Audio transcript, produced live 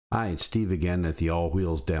Hi, it's Steve again at the All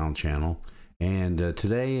Wheels Down channel. And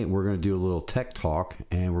today we're going to do a little tech talk,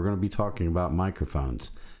 and we're going to be talking about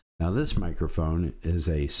microphones. Now, this microphone is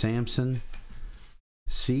a Samson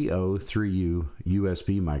C03U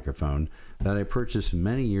USB microphone that I purchased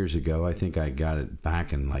many years ago. I think I got it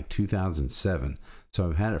back in like 2007. So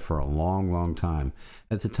I've had it for a long time.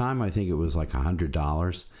 At the time, I think it was like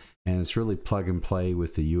 $100, and it's really plug and play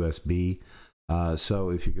with the USB. So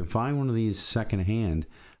if you can find one of these secondhand,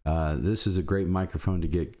 this is a great microphone to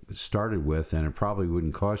get started with, and it probably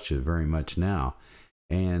wouldn't cost you very much now.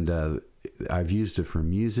 And I've used it for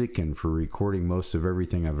music and for recording most of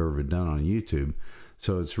everything I've ever done on YouTube.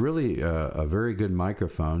 So it's really a very good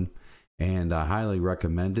microphone, and I highly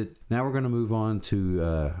recommend it. Now we're going to move on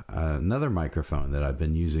to another microphone that I've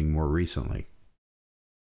been using more recently.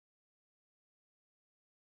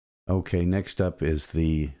 Okay, next up is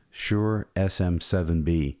the Shure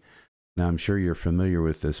SM7B. Now, I'm sure you're familiar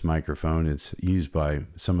with this microphone. It's used by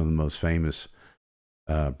some of the most famous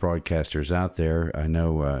broadcasters out there. I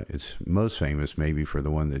know it's most famous maybe for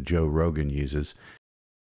the one that Joe Rogan uses.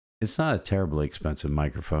 It's not a terribly expensive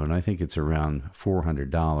microphone. I think it's around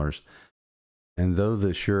 $400. And though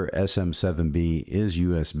the Shure SM7B is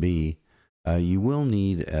USB, you will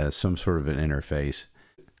need some sort of an interface.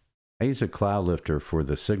 I use a cloud lifter for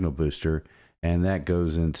the signal booster, and that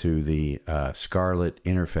goes into the Scarlett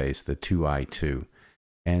interface, the 2i2,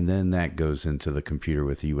 and then that goes into the computer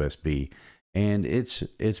with USB, and it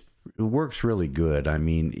works really good. I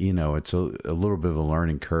mean, you know, it's a little bit of a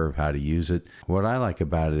learning curve how to use it. What I like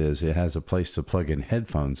about it is it has a place to plug in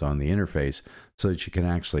headphones on the interface so that you can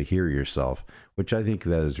actually hear yourself, which I think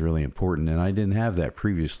that is really important, and I didn't have that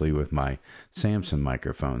previously with my Samson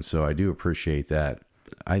microphone, so I do appreciate that.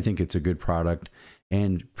 I think it's a good product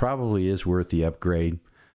and probably is worth the upgrade.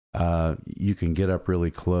 You can get up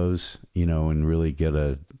really close, you know, and really get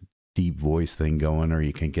a deep voice thing going, or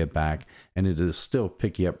you can get back and it'll still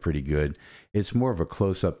pick you up pretty good. It's more of a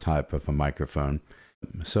close-up type of a microphone.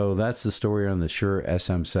 So that's the story on the Shure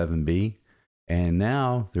SM7B. And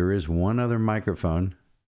now there is one other microphone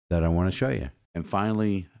that I want to show you. And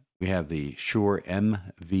finally, we have the Shure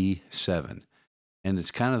MV7. And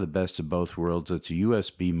it's kind of the best of both worlds. It's a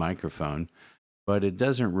USB microphone, but it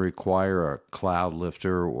doesn't require a cloud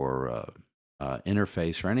lifter or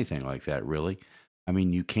interface or anything like that, really. I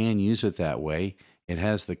mean, you can use it that way. It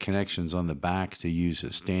has the connections on the back to use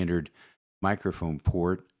a standard microphone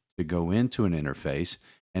port to go into an interface,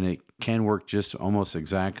 and it can work just almost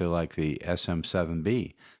exactly like the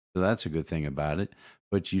SM7B. So that's a good thing about it.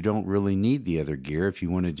 But you don't really need the other gear if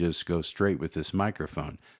you want to just go straight with this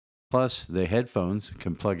microphone. Plus, the headphones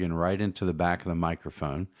can plug in right into the back of the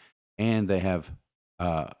microphone, and they have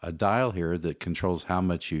a dial here that controls how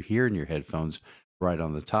much you hear in your headphones right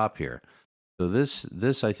on the top here. So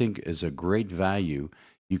this I think is a great value.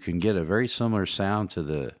 You can get a very similar sound to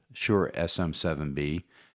the Shure SM7B.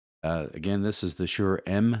 Again, this is the Shure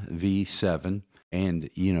MV7, and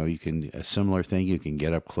you know, you can a similar thing. You can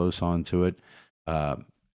get up close onto it,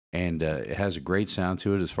 and it has a great sound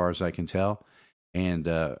to it as far as I can tell. And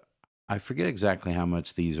I forget exactly how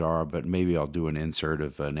much these are, but maybe I'll do an insert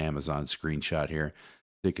of an Amazon screenshot here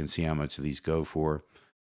so you can see how much these go for.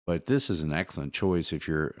 But this is an excellent choice if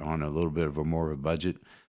you're on a little bit of a more of a budget.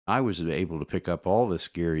 I was able to pick up all this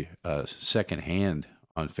gear secondhand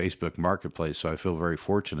on Facebook Marketplace, so I feel very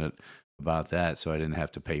fortunate about that, so I didn't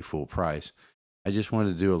have to pay full price. I just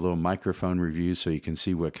wanted to do a little microphone review so you can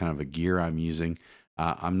see what kind of a gear I'm using.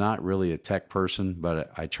 I'm not really a tech person,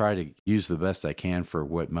 but I try to use the best I can for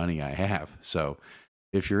what money I have. So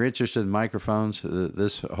if you're interested in microphones,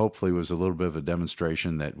 this hopefully was a little bit of a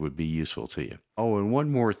demonstration that would be useful to you. Oh, and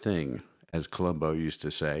one more thing, as Columbo used to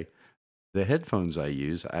say, the headphones I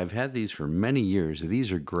use, I've had these for many years.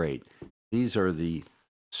 These are great. These are the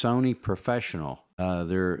Sony Professional.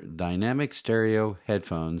 They're dynamic stereo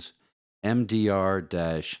headphones,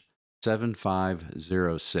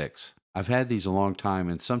 MDR-7506. I've had these a long time,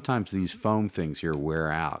 and sometimes these foam things here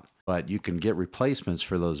wear out, but you can get replacements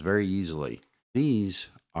for those very easily. These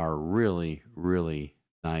are really, really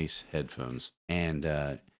nice headphones, and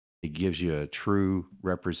it gives you a true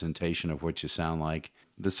representation of what you sound like.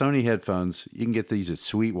 The Sony headphones, you can get these at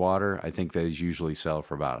Sweetwater. I think those usually sell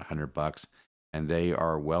for about $100, and they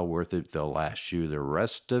are well worth it. They'll last you the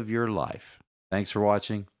rest of your life. Thanks for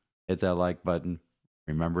watching. Hit that like button.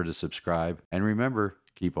 Remember to subscribe, and remember,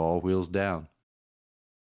 keep all wheels down.